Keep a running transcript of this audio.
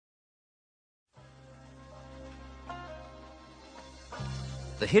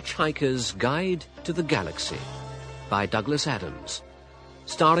The Hitchhiker's Guide to the Galaxy by Douglas Adams,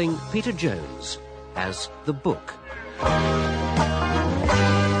 starring Peter Jones as the Book.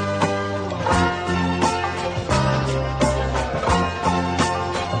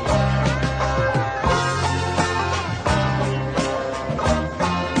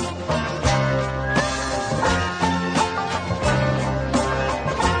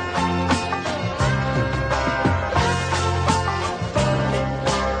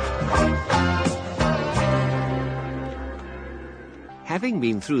 Having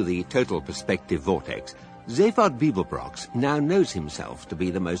been through the total perspective vortex, Zaphod Beeblebrox now knows himself to be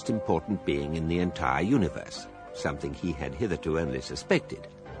the most important being in the entire universe, something he had hitherto only suspected.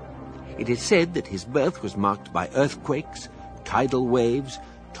 It is said that his birth was marked by earthquakes, tidal waves,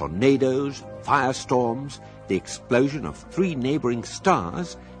 tornadoes, firestorms, the explosion of 3 neighboring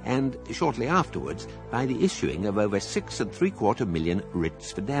stars, and, shortly afterwards, by the issuing of over 6 3/4 million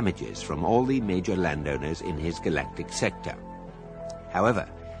writs for damages from all the major landowners in his galactic sector. However,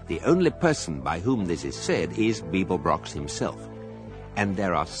 the only person by whom this is said is Beeblebrox himself, and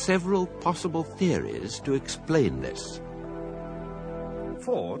there are several possible theories to explain this.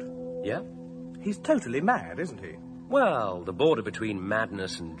 Ford? Yeah? He's totally mad, isn't he? Well, the border between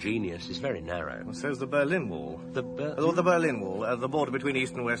madness and genius is very narrow. Well, so's the Berlin Wall. The Berlin Wall, the border between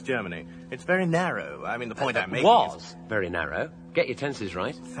East and West Germany. It's very narrow. I mean, the point I'm making was very narrow. Get your tenses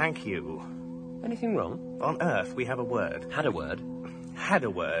right. Thank you. Anything wrong? On Earth, we have a word. Had a word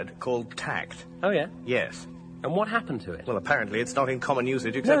Called tact. Oh, yeah? Yes. And what happened to it? Well, apparently it's not in common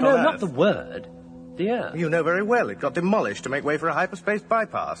usage except No, on Earth. not the word. The Earth. You know very well. It got demolished to make way for a hyperspace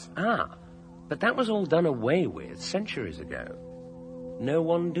bypass. Ah, but that was all done away with centuries ago. No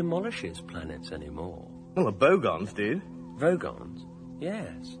one demolishes planets anymore. Well, the Vogons did. Vogons?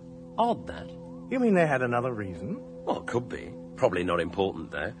 Yes. Odd, that. You mean they had another reason? Well, it could be. Probably not important,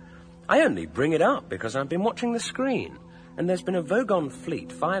 though. I only bring it up because I've been watching the screen, and there's been a Vogon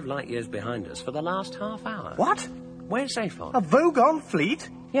fleet 5 light years behind us for the last half hour. What? Where's Zaphod? A Vogon fleet?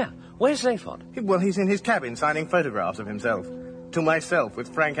 Yeah, where's Zaphod? Well, he's in his cabin signing photographs of himself. To myself,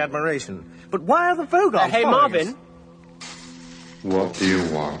 with frank admiration. But why are the Vogons Hey, following Marvin! us? What do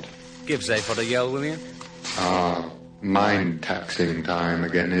you want? Give Zaphod a yell, will you? Mind-taxing time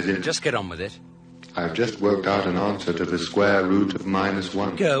again, is it? Just get on with it. I've just worked out an answer to the square root of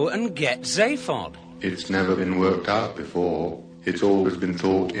 -1. Go and get Zaphod. It's never been worked out before. It's always been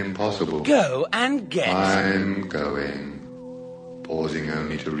thought impossible. Go and get... I'm going. Pausing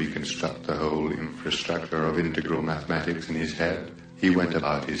only to reconstruct the whole infrastructure of integral mathematics in his head, he went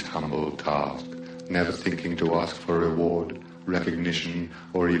about his humble task, never thinking to ask for reward, recognition,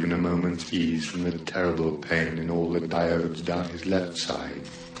 or even a moment's ease from the terrible pain in all the diodes down his left side.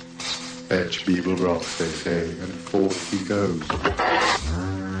 Fetch Beeblebrox, they say, and forth he goes.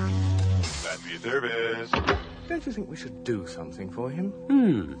 Service. Don't you think we should do something for him?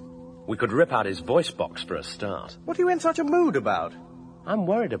 We could rip out his voice box for a start. What are you in such a mood about? I'm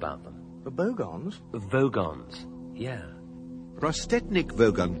worried about them. The Vogons? Vogons, yeah. Prostetnik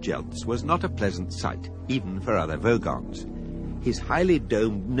Vogon Jeltz was not a pleasant sight, even for other Vogons. His highly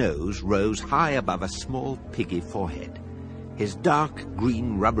domed nose rose high above a small, piggy forehead. His dark,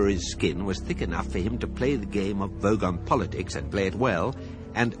 green, rubbery skin was thick enough for him to play the game of Vogon politics and play it well,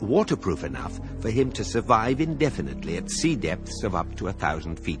 and waterproof enough for him to survive indefinitely at sea depths of up to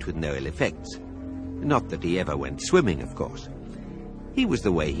 1,000 feet with no ill effects. Not that he ever went swimming, of course. He was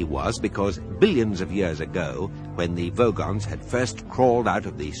the way he was because billions of years ago, when the Vogons had first crawled out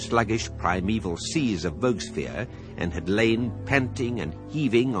of the sluggish primeval seas of Vogsphere and had lain panting and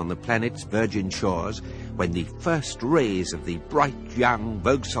heaving on the planet's virgin shores, when the first rays of the bright young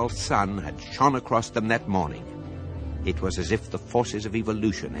Vogsal sun had shone across them that morning, it was as if the forces of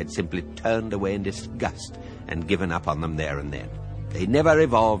evolution had simply turned away in disgust and given up on them there and then. They never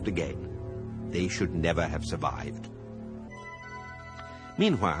evolved again. They should never have survived.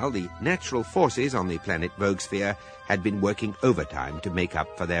 Meanwhile, the natural forces on the planet Vogsphere had been working overtime to make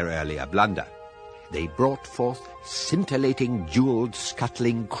up for their earlier blunder. They brought forth scintillating, jeweled,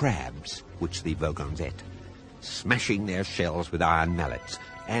 scuttling crabs, which the Vogons ate, smashing their shells with iron mallets,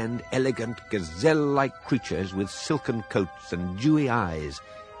 and elegant gazelle-like creatures with silken coats and dewy eyes,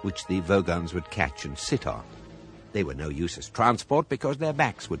 which the Vogons would catch and sit on. They were no use as transport because their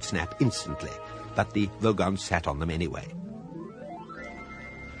backs would snap instantly, but the Vogons sat on them anyway.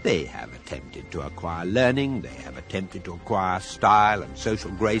 They have attempted to acquire learning, they have attempted to acquire style and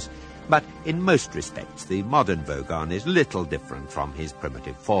social grace, but in most respects the modern Vogon is little different from his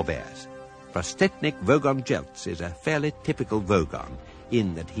primitive forebears. Prostetnik Vogon Jeltz is a fairly typical Vogon,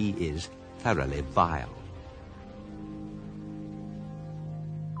 in that he is thoroughly vile.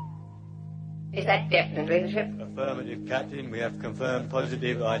 Is that definitely the ship? Affirmative, Captain. We have confirmed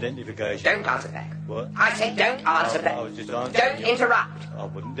positive identification. Don't answer back. What? I said don't answer back. I was just answering. Don't interrupt. I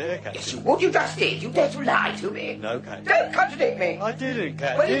wouldn't dare, Captain. Yes, you would. You just did. You dared to lie to me. No, Captain. Don't contradict me. I didn't,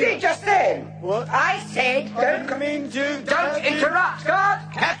 Captain. Well, you did just then. What? I said don't... mean to... Don't interrupt, guard!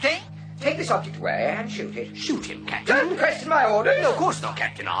 Captain! Take this object away and shoot it. Shoot him, Captain. Don't question my orders. No, of course not,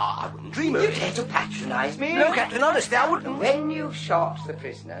 Captain. I wouldn't dream of You it. dare to patronize me? No, Captain, honestly, I wouldn't. When you've shot the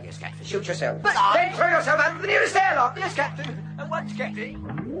prisoner... Yes, Captain. Shoot yourself. But Then throw yourself out of the nearest airlock. Yes, Captain. At once, Captain.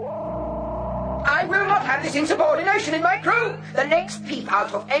 I will not have this insubordination in my crew. The next peep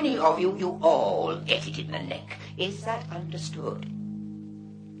out of any of you, you all get it in the neck. Is that understood?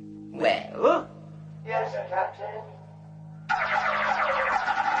 Well? Yes, sir, Captain.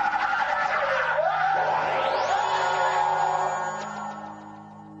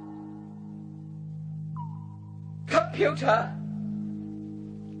 Computer!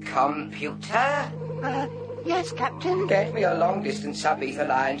 Computer? Yes, Captain. Get me a long-distance sub-ether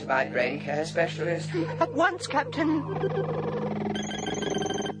line to my brain care specialist. At once, Captain.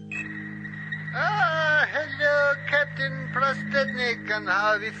 Hello, Captain Prostetnik, and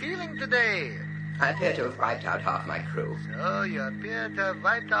how are we feeling today? I appear to have wiped out half my crew. So, you appear to have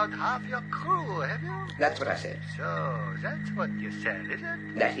wiped out half your crew, have you? That's what I said. So, that's what you said, is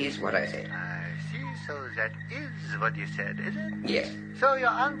it? That is what I said. I see, so that is what you said, is it? Yes. So your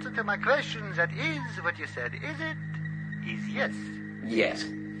answer to my question, that is what you said, is it? Is yes. Yes.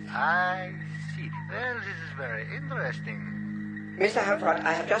 I see. Well, this is very interesting. Mr. Zaphod,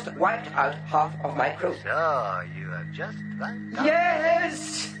 I have just wiped out half of my crew. So, you have just wiped out...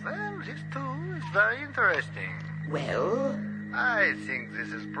 Yes! Well, this too is very interesting. Well? I think this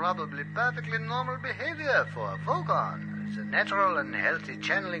is probably perfectly normal behavior for a Vogon. It's a natural and healthy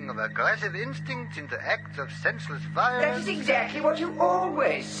channeling of aggressive instincts into acts of senseless That violence. is exactly what you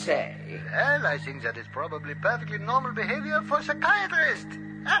always say. Well, I think that is probably perfectly normal behavior for psychiatrists.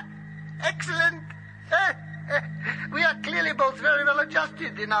 Ah, excellent. We are clearly both very well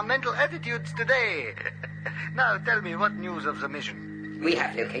adjusted in our mental attitudes today. Now, tell me, what news of the mission? We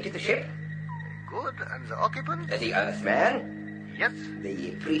have located the ship. Good, and the occupant? The Earthman. Yes.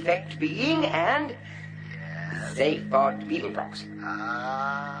 The prefect being and... Zaphod Beetlebrox.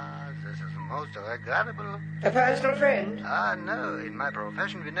 Ah, this is most regrettable. A personal friend. Ah, no. In my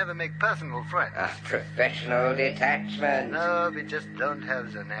profession, we never make personal friends. A professional detachment. No, we just don't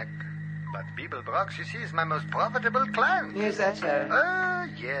have the knack. But Beetlebrox, you see, is my most profitable client. Is that so? Oh,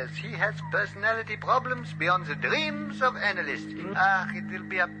 yes. He has personality problems beyond the dreams of analysts. Ah, it will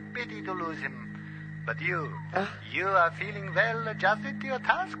be a pity to lose him. But you are feeling well adjusted to your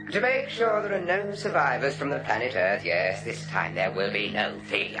task? To make sure there are no survivors from the planet Earth, yes, this time there will be no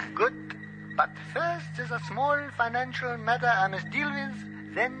failure. Good. But first, there's a small financial matter I must deal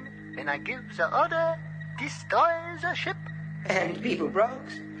with. Then, when I give the order, destroy the ship. And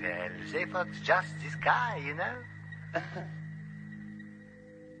Beetlebrox? Well, Zaphod's just this guy, you know.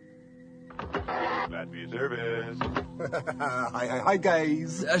 Glad we service. Hi,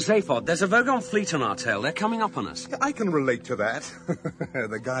 guys. Zaphod, there's a Vogon fleet on our tail. They're coming up on us. I can relate to that.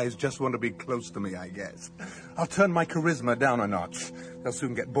 The guys just want to be close to me, I guess. I'll turn my charisma down a notch. They'll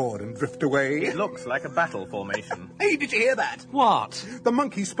soon get bored and drift away. It looks like a battle formation. Hey, did you hear that? What? The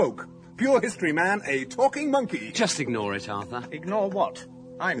monkey spoke. Pure history, man. A talking monkey. Just ignore it, Arthur. Ignore what?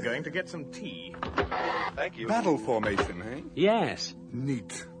 I'm going to get some tea. Thank you. Battle formation, eh? Yes.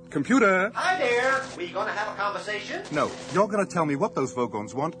 Neat. Computer. Hi there. We going to have a conversation? No, you're going to tell me what those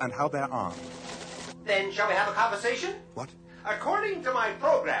Vogons want and how they're armed. Then shall we have a conversation? What? According to my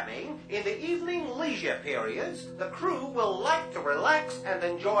programming, in the evening leisure periods, the crew will like to relax and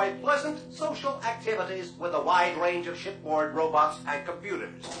enjoy pleasant social activities with a wide range of shipboard robots and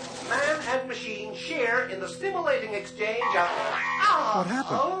computers. Man and machine share in the stimulating exchange of... What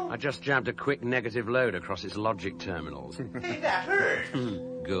happened? I just jabbed a quick negative load across its logic terminals. Hey, that hurt.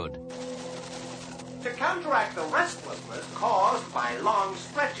 Good. To counteract the restlessness caused by long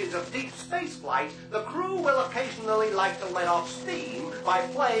stretches of deep space flight, the crew will occasionally like to let off steam by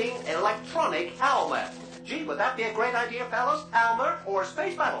playing electronic Halmer. Gee, would that be a great idea, fellas? Halmer or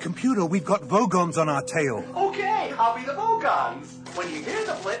Space Battle? Computer, we've got Vogons on our tail. Okay, I'll be the Vogons. When you hear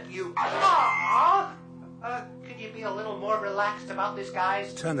the blip, you... could you be a little more relaxed about this,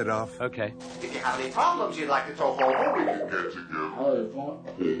 guys? Turn it off. Okay. If you have any problems you'd like to talk over, we can get together.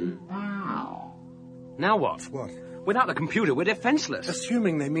 Now what? What? Without the computer, we're defenseless.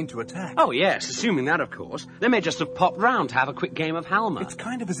 Assuming they mean to attack. Oh, yes, assuming that, of course. They may just have popped round to have a quick game of Halmer. It's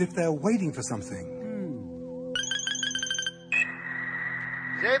kind of as if they're waiting for something.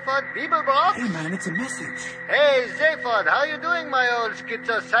 Zaphod Bibelbrox? Hey, man, it's a message. Hey, Zaphod, how you doing, my old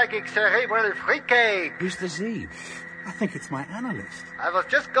schizo-psychic cerebral fruitcake? Who's the Z? I think it's my analyst. I was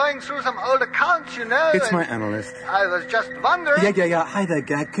just going through some old accounts, you know. It's my analyst. I was just wondering. Yeah. Hi there,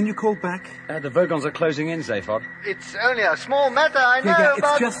 Gag. Can you call back? The Vogons are closing in, Zaphod. It's only a small matter, I know, Yeah,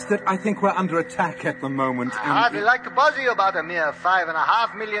 but... it's just that I think we're under attack at the moment. I'd hardly like to bother you about a mere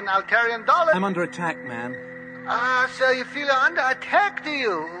 $5.5 million Altarian dollars. I'm under attack, man. So you feel you're under attack, do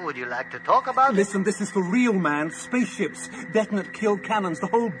you? Would you like to talk about it? Listen, this is for real, man. Spaceships, detonate kill cannons, the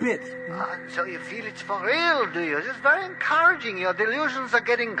whole bit. So you feel it's for real, do you? This is very encouraging. Your delusions are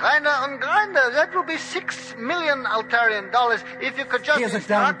getting grinder and grinder. That will be $6 million Altarian dollars if you could just Here's a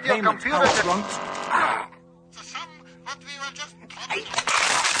down instruct your payment, computer to... The sum what we were just talking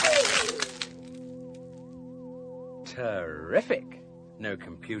Terrific. No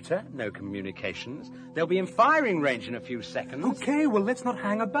computer, no communications. They'll be in firing range in a few seconds. Okay, well, let's not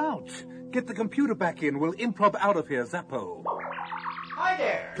hang about. Get the computer back in. We'll improv out of here, Zaphod. Hi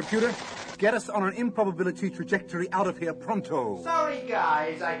there. Computer, get us on an improbability trajectory out of here pronto. Sorry,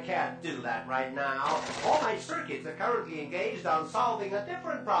 guys, I can't do that right now. All my circuits are currently engaged on solving a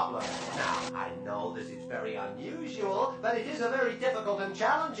different problem. Now, I know this is very unusual, but it is a very difficult and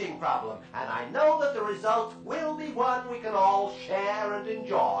challenging problem, and I know that the result will be one we can all share and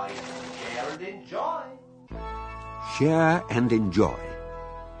enjoy. Share and enjoy. Share and enjoy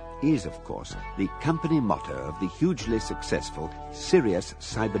is, of course, the company motto of the hugely successful Sirius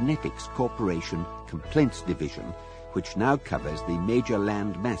Cybernetics Corporation Complaints Division, which now covers the major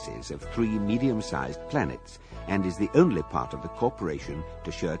land masses of 3 medium-sized planets and is the only part of the corporation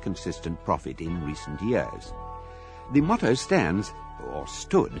to show consistent profit in recent years. The motto stands, or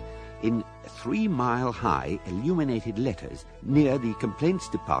stood, in 3-mile-high illuminated letters near the Complaints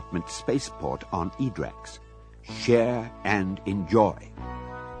Department spaceport on Edrax. Share and enjoy.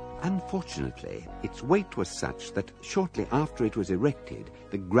 Unfortunately, its weight was such that shortly after it was erected,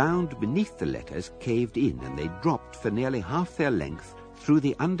 the ground beneath the letters caved in and they dropped for nearly half their length through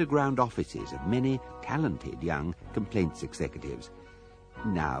the underground offices of many talented young complaints executives,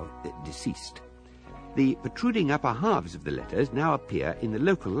 now deceased. The protruding upper halves of the letters now appear in the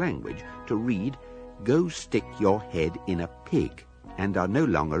local language to read, "Go stick your head in a pig," and are no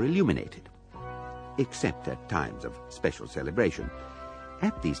longer illuminated, except at times of special celebration.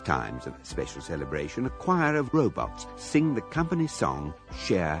 At these times of special celebration, a choir of robots sing the company song,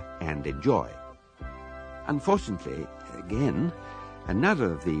 Share and Enjoy. Unfortunately, again,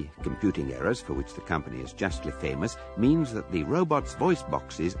 another of the computing errors for which the company is justly famous means that the robots' voice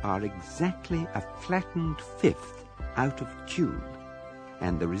boxes are exactly a flattened fifth out of tune,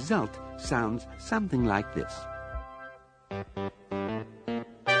 and the result sounds something like this.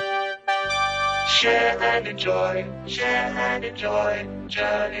 Share and enjoy,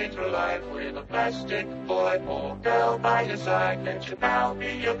 journey through life with a plastic boy or girl by your side. Let your pal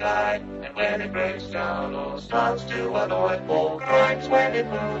be your guide, and when it breaks down or starts to annoy, or cries when it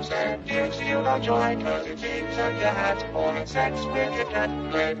moves and gives you no joy, cause it eats at your hat or it sex with your cat,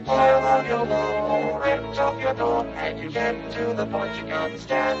 let oil on your lawn or ripped off your door, and you get to the point you can't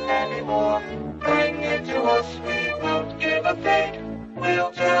stand anymore. Bring it to us, we won't give a fig,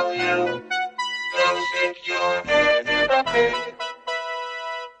 we'll tell you. Go stick your head in a pig.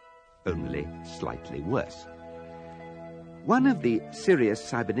 Only slightly worse. One of the Sirius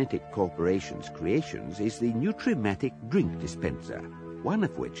Cybernetic Corporation's creations is the Nutrimatic drink dispenser, one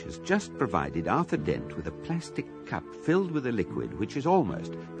of which has just provided Arthur Dent with a plastic cup filled with a liquid which is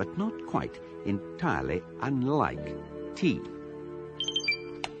almost, but not quite, entirely unlike tea.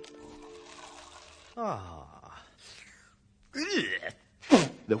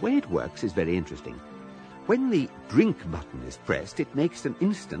 The way it works is very interesting. When the drink button is pressed, it makes an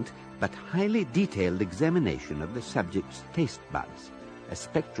instant but highly detailed examination of the subject's taste buds, a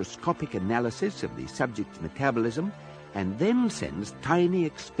spectroscopic analysis of the subject's metabolism, and then sends tiny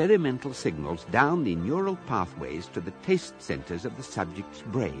experimental signals down the neural pathways to the taste centers of the subject's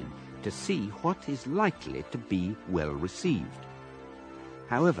brain to see what is likely to be well received.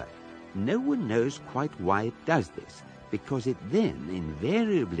 However, no one knows quite why it does this, because it then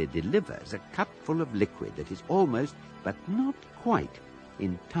invariably delivers a cup full of liquid that is almost, but not quite,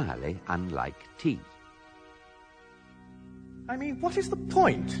 entirely unlike tea. I mean, what is the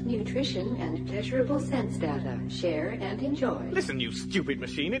point? Nutrition and pleasurable sense data. Share and enjoy. Listen, you stupid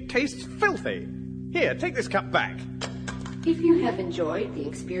machine, it tastes filthy. Here, take this cup back. If you have enjoyed the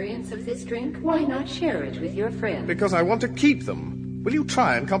experience of this drink, why not share it with your friends? Because I want to keep them. Will you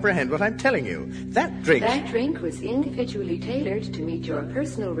try and comprehend what I'm telling you? That drink... That drink was individually tailored to meet your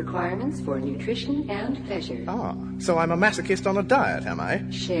personal requirements for nutrition and pleasure. Ah, so I'm a masochist on a diet, am I?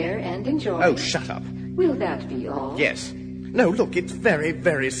 Share and enjoy. Oh, shut up. Will that be all? Yes. No, look, it's very,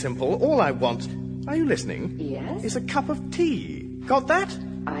 very simple. All I want... Are you listening? Yes? Is a cup of tea. Got that?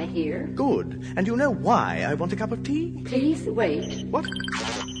 I hear. Good. And you know why I want a cup of tea? Please wait. What?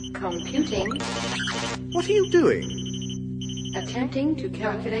 Computing. What are you doing? Attempting to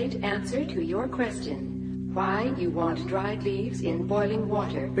calculate answer to your question. Why you want dried leaves in boiling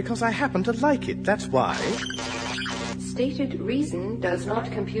water. Because I happen to like it, that's why. Stated reason does not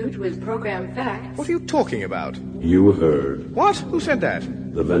compute with program facts. What are you talking about? You heard. What? Who said that?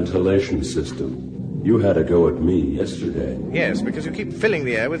 The ventilation system. You had a go at me yesterday. Yes, because you keep filling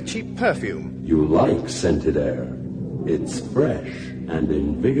the air with cheap perfume. You like scented air. It's fresh and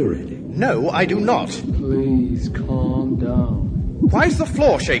invigorating. No, I do not. Please calm down. Why is the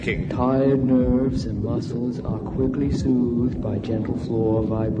floor shaking? Tired nerves and muscles are quickly soothed by gentle floor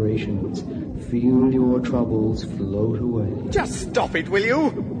vibrations. Feel your troubles float away. Just stop it, will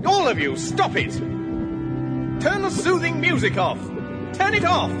you? All of you, stop it! Turn the soothing music off! Turn it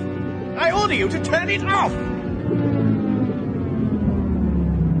off! I order you to turn it off!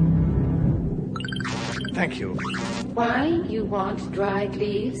 Thank you. Why you want dried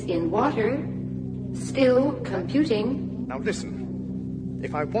leaves in water? Still computing. Now listen.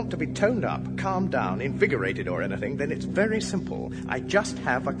 If I want to be toned up, calmed down, invigorated or anything, then it's very simple. I just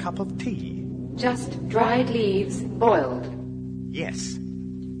have a cup of tea. Just dried leaves boiled. Yes.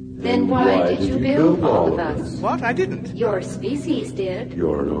 Then why did you build all of us? What? I didn't. Your species did.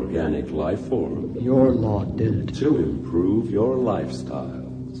 You're an organic life form. Your lot did it. To improve your lifestyle.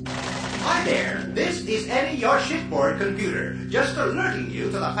 Hi there, this is Eddie, your shipboard computer, just alerting you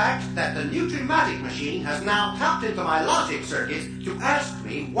to the fact that the Nutrimatic machine has now tapped into my logic circuits to ask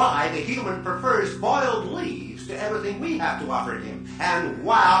me why the human prefers boiled leaves to everything we have to offer him. And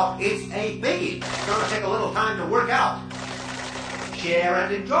wow, it's a biggie. It's going to take a little time to work out. Share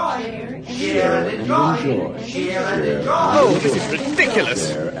and enjoy. Share and enjoy. Share and enjoy. Oh, this is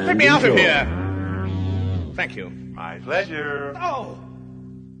ridiculous. Let me out of here. Thank you. My pleasure. Oh!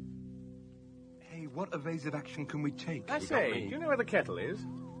 What evasive action can we take? I say, do you know where the kettle is?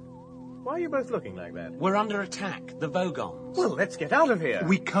 Why are you both looking like that? We're under attack, the Vogons. Well, let's get out of here.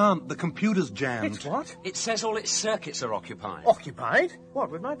 We can't. The computer's jammed. It's what? It says all its circuits are occupied. Occupied?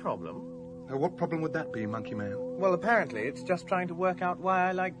 What, with my problem? What problem would that be, Monkey Man? Well, apparently it's just trying to work out why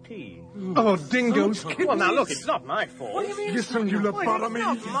I like tea. Oh, dingoes, kidneys. Well, now look, it's not my fault. What do you mean? Listen, you lobotomy.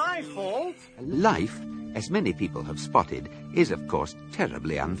 It's not my fault. Life, as many people have spotted, is of course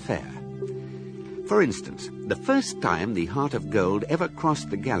terribly unfair. For instance, the first time the Heart of Gold ever crossed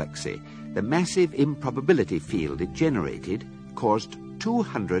the galaxy, the massive improbability field it generated caused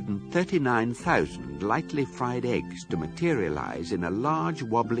 239,000 lightly fried eggs to materialize in a large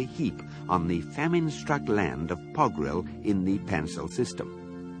wobbly heap on the famine-struck land of Pogril in the Pansel system.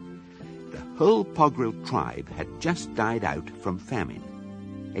 The whole Pogril tribe had just died out from famine,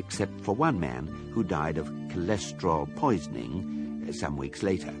 except for one man who died of cholesterol poisoning some weeks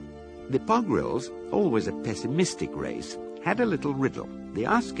later. The Pogrils, always a pessimistic race, had a little riddle, the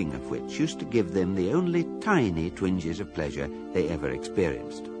asking of which used to give them the only tiny twinges of pleasure they ever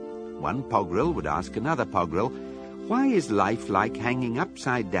experienced. One Pogril would ask another Pogril, "Why is life like hanging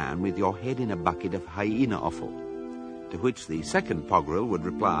upside down with your head in a bucket of hyena offal?" To which the second Pogril would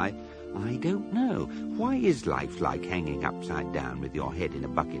reply, "I don't know. Why is life like hanging upside down with your head in a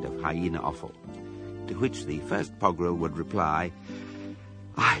bucket of hyena offal?" To which the first Pogril would reply,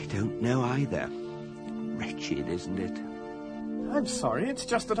 "I don't know either." Wretched, isn't it? I'm sorry, it's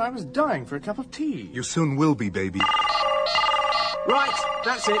just that I was dying for a cup of tea. You soon will be, baby. Right,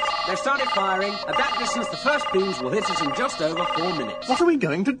 that's it. They've started firing. At that distance, the first beams will hit us in just over 4 minutes. What are we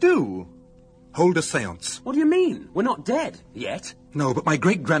going to do? Hold a seance. What do you mean? We're not dead yet. No, but my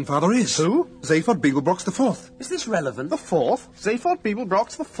great-grandfather is. Who? Zaphod Beeblebrox the Fourth. Is this relevant? The fourth? Zaphod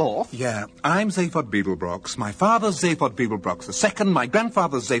Beeblebrox the Fourth? Yeah, I'm Zaphod Beeblebrox. My father's Zaphod Beeblebrox the Second. My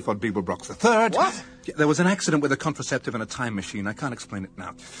grandfather's Zaphod Beeblebrox the Third. What? Yeah, there was an accident with a contraceptive and a time machine. I can't explain it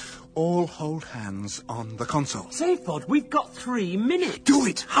now. All hold hands on the console. Zaphod, we've got 3 minutes. Do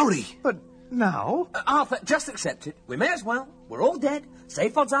it! Hurry! But now? Arthur, just accept it. We may as well. We're all dead.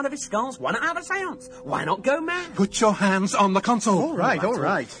 Zaphod's out of his skulls. Why not have a seance? Why not go mad? Put your hands on the console. All right, all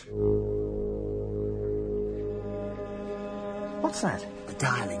right. What's that? The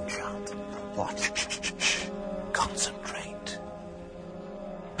dialing chart. What? Shh. Concentrate.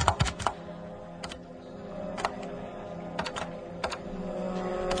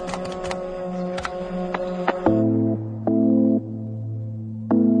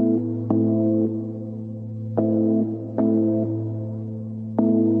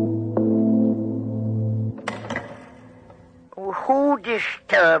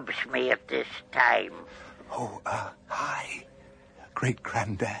 disturbs me at this time? Oh, hi.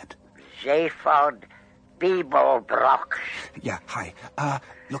 Great-granddad. Zaphod Beeblebrox. Yeah, hi.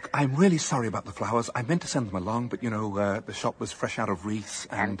 Look, I'm really sorry about the flowers. I meant to send them along, but, the shop was fresh out of wreaths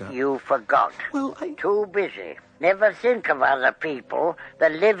and... You forgot. Well, Too busy. Never think of other people. The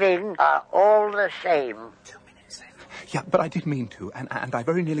living are all the same. 2 minutes. Yeah, but I did mean to, and I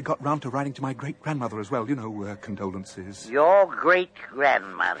very nearly got round to writing to my great-grandmother as well. Condolences. Your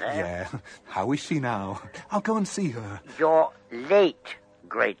great-grandmother? Yeah. How is she now? I'll go and see her. Your late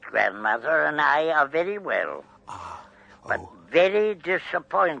great-grandmother and I are very well. But very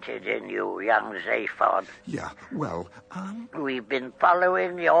disappointed in you, young Zaphod. Yeah, well, We've been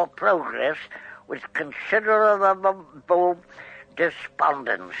following your progress with considerable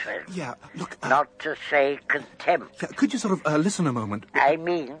despondency. Yeah, look... Not to say contempt. Yeah, could you sort of listen a moment? I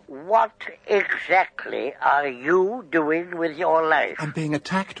mean, what exactly are you doing with your life? I'm being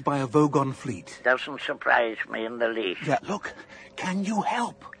attacked by a Vogon fleet. Doesn't surprise me in the least. Yeah, look, can you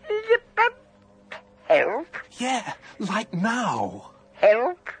help? Help? Yeah, like now.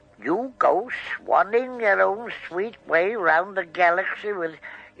 Help? You go swanning your own sweet way round the galaxy with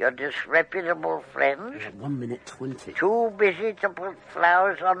your disreputable friends? 1 minute 20. Too busy to put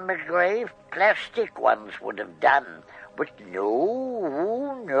flowers on my grave? Plastic ones would have done. But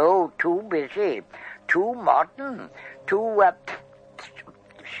no, too busy. Too modern. Too,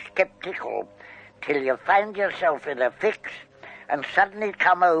 skeptical. Till you find yourself in a fix and suddenly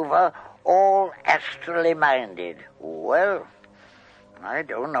come over all astrally minded. Well, I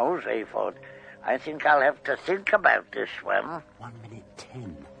don't know, Zaphod. I think I'll have to think about this one. 1 minute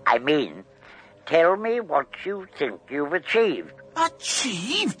 10. I mean, tell me what you think you've achieved.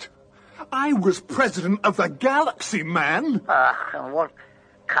 Achieved? I was president of the galaxy, man. And what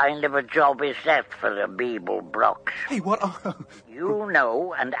kind of a job is that for the Beeblebrox? Hey, what? You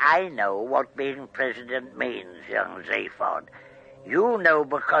know and I know what being president means, young Zaphod. You know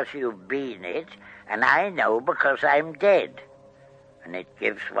because you've been it, and I know because I'm dead. And it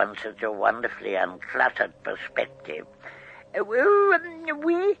gives one such a wonderfully uncluttered perspective.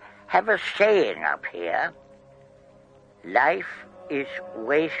 We have a saying up here. Life is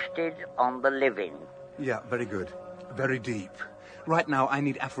wasted on the living. Yeah, very good. Very deep. Right now, I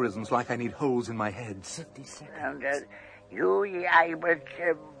need aphorisms like I need holes in my head. 50 seconds. And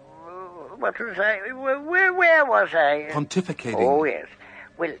what was I? Where was I? Pontificating. Oh, yes.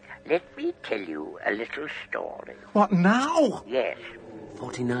 Well, let me tell you a little story. What, now? Yes.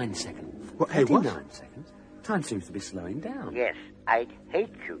 49 seconds. What, hey, 49 what? seconds? Time seems to be slowing down. Yes, I'd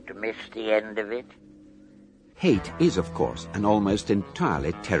hate you to miss the end of it. Hate is, of course, an almost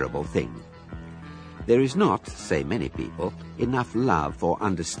entirely terrible thing. There is not, say many people, enough love or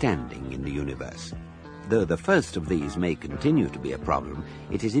understanding in the universe. Though the first of these may continue to be a problem,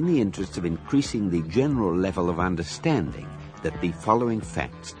 it is in the interest of increasing the general level of understanding that the following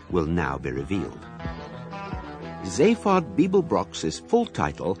facts will now be revealed. Zaphod Beeblebrox's full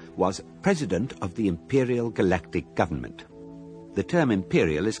title was President of the Imperial Galactic Government. The term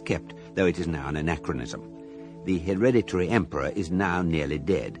imperial is kept, though it is now an anachronism. The hereditary emperor is now nearly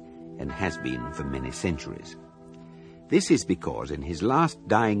dead, and has been for many centuries. This is because in his last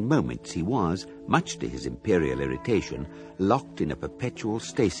dying moments he was, much to his imperial irritation, locked in a perpetual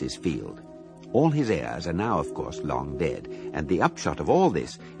stasis field. All his heirs are now, of course, long dead, and the upshot of all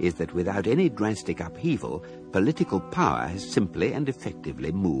this is that without any drastic upheaval, political power has simply and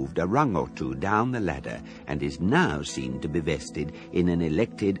effectively moved a rung or two down the ladder and is now seen to be vested in an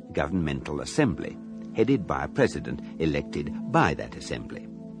elected governmental assembly, headed by a president elected by that assembly.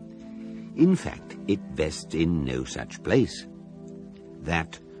 In fact, it vests in no such place.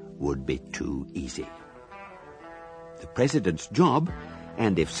 That would be too easy. The president's job,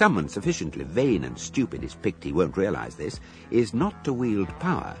 and if someone sufficiently vain and stupid is picked he won't realize this, is not to wield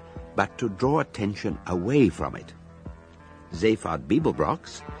power, but to draw attention away from it. Zaphod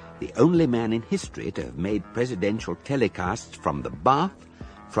Beeblebrox, the only man in history to have made presidential telecasts from the bath,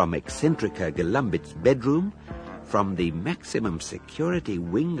 from Eccentrica Galumbit's bedroom, from the maximum security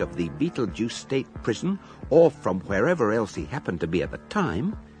wing of the Beetlejuice State Prison, or from wherever else he happened to be at the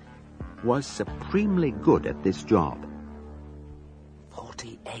time, was supremely good at this job.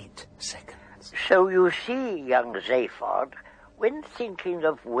 48 seconds. So you see, young Zaphod, when thinking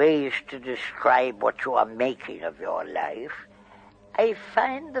of ways to describe what you are making of your life, I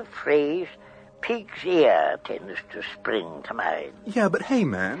find the phrase pig's ear tends to spring to mind. Yeah, but hey,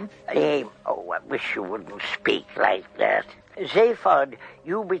 man. Hey, I wish you wouldn't speak like that. Zaphod,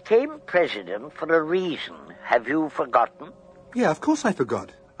 you became president for a reason. Have you forgotten? Yeah, of course I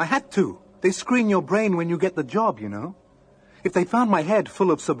forgot. I had to. They screen your brain when you get the job, you know. If they found my head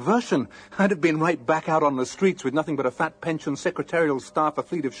full of subversion, I'd have been right back out on the streets with nothing but a fat pension, secretarial staff, a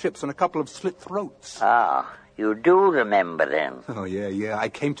fleet of ships, and a couple of slit throats. Ah, you do remember then? Oh, yeah. I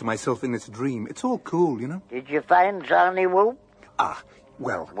came to myself in this dream. It's all cool, you know. Did you find Johnny Whoop?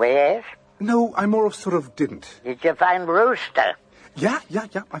 Well... Where? No, I more of sort of didn't. Did you find Rooster? Yeah,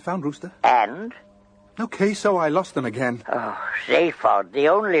 I found Rooster. And? Okay, so I lost them again. Oh, Zaphod, the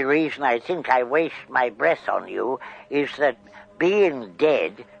only reason I think I waste my breath on you is that being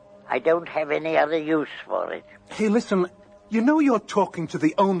dead, I don't have any other use for it. Hey, listen, you know you're talking to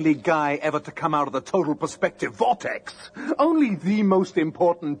the only guy ever to come out of the total perspective vortex. Only the most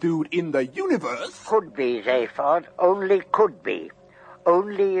important dude in the universe. Could be, Zaphod, only could be.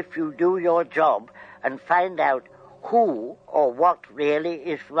 Only if you do your job and find out who or what really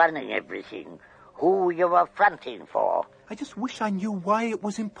is running everything. Who you were fronting for. I just wish I knew why it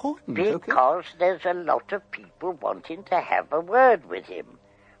was important. Because there's a lot of people wanting to have a word with him.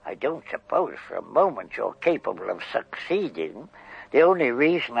 I don't suppose for a moment you're capable of succeeding. The only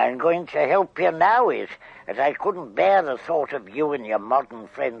reason I'm going to help you now is that I couldn't bear the thought of you and your modern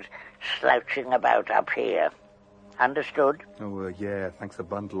friends slouching about up here. Understood? Oh, yeah, thanks a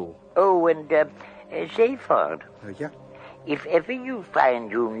bundle. Oh, and, Zaphod. Yeah? If ever you find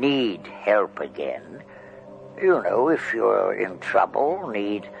you need help again, you know, if you're in trouble,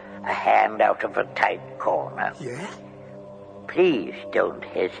 need a hand out of a tight corner. Yeah? Please don't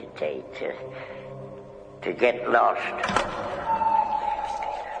hesitate to get lost.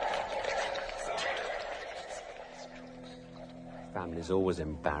 Family's always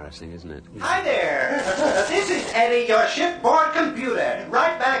embarrassing, isn't it? Hi there. This is Eddie, your shipboard computer,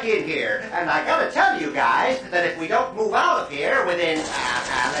 right back in here. And I gotta tell you guys that if we don't move out of here within,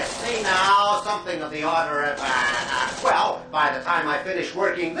 let's see now, something of the order of, well, by the time I finish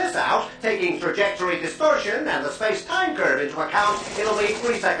working this out, taking trajectory distortion and the space-time curve into account, it'll be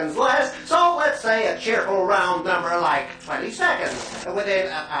 3 seconds less. So let's say a cheerful round number like 20 seconds. Within,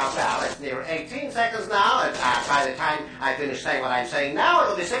 well, it's near 18 seconds now, and by the time I finish saying what I'm saying now,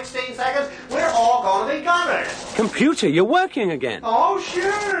 it'll be 16 seconds. We're all going to be goners. Computer, you're working again. Oh,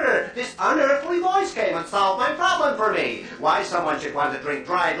 sure. This unearthly voice came and solved my problem for me. Why someone should want to drink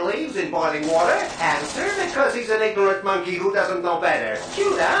dried leaves in boiling water? Answer, because he's an ignorant monkey who doesn't know better.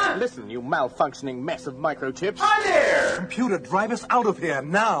 Cute, huh? Listen, you malfunctioning mess of microchips. Hi there. Computer, drive us out of here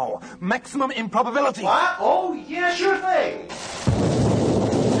now. Maximum improbability. What? Oh, yeah, sure thing.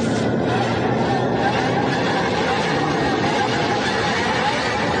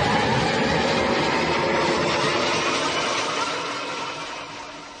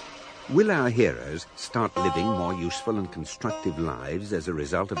 Will our heroes start living more useful and constructive lives as a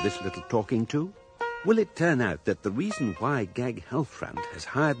result of this little talking to? Will it turn out that the reason why Gag Hellfront has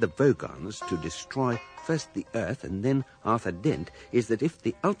hired the Vogons to destroy first the Earth and then Arthur Dent is that if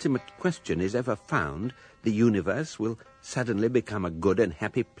the ultimate question is ever found, the universe will suddenly become a good and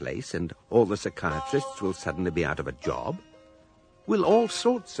happy place and all the psychiatrists will suddenly be out of a job? Will all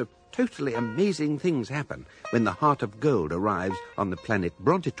sorts of totally amazing things happen when the Heart of Gold arrives on the planet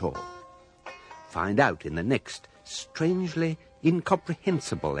Brontitor? Find out in the next strangely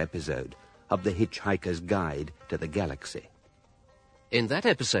incomprehensible episode of The Hitchhiker's Guide to the Galaxy. In that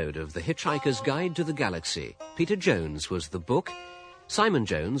episode of The Hitchhiker's Guide to the Galaxy, Peter Jones was the book, Simon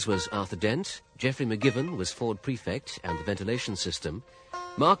Jones was Arthur Dent, Geoffrey McGiven was Ford Prefect and the ventilation system,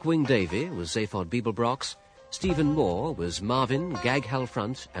 Mark Wing Davey was Zaphod Beeblebrox, Stephen Moore was Marvin, Gag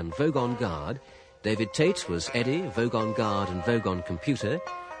Hellfront and Vogon Guard, David Tate was Eddie, Vogon Guard and Vogon Computer,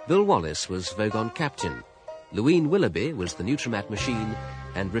 Bill Wallace was Vogon Captain, Louine Willoughby was the Nutrimat Machine,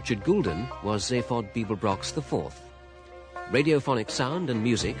 and Richard Goulden was Zaphod Beeblebrox IV. Radiophonic sound and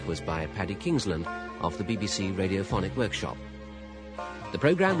music was by Paddy Kingsland of the BBC Radiophonic Workshop. The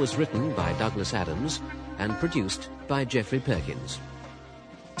programme was written by Douglas Adams and produced by Geoffrey Perkins.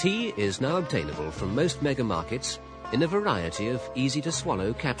 Tea is now obtainable from most mega markets in a variety of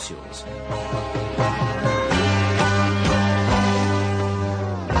easy-to-swallow capsules.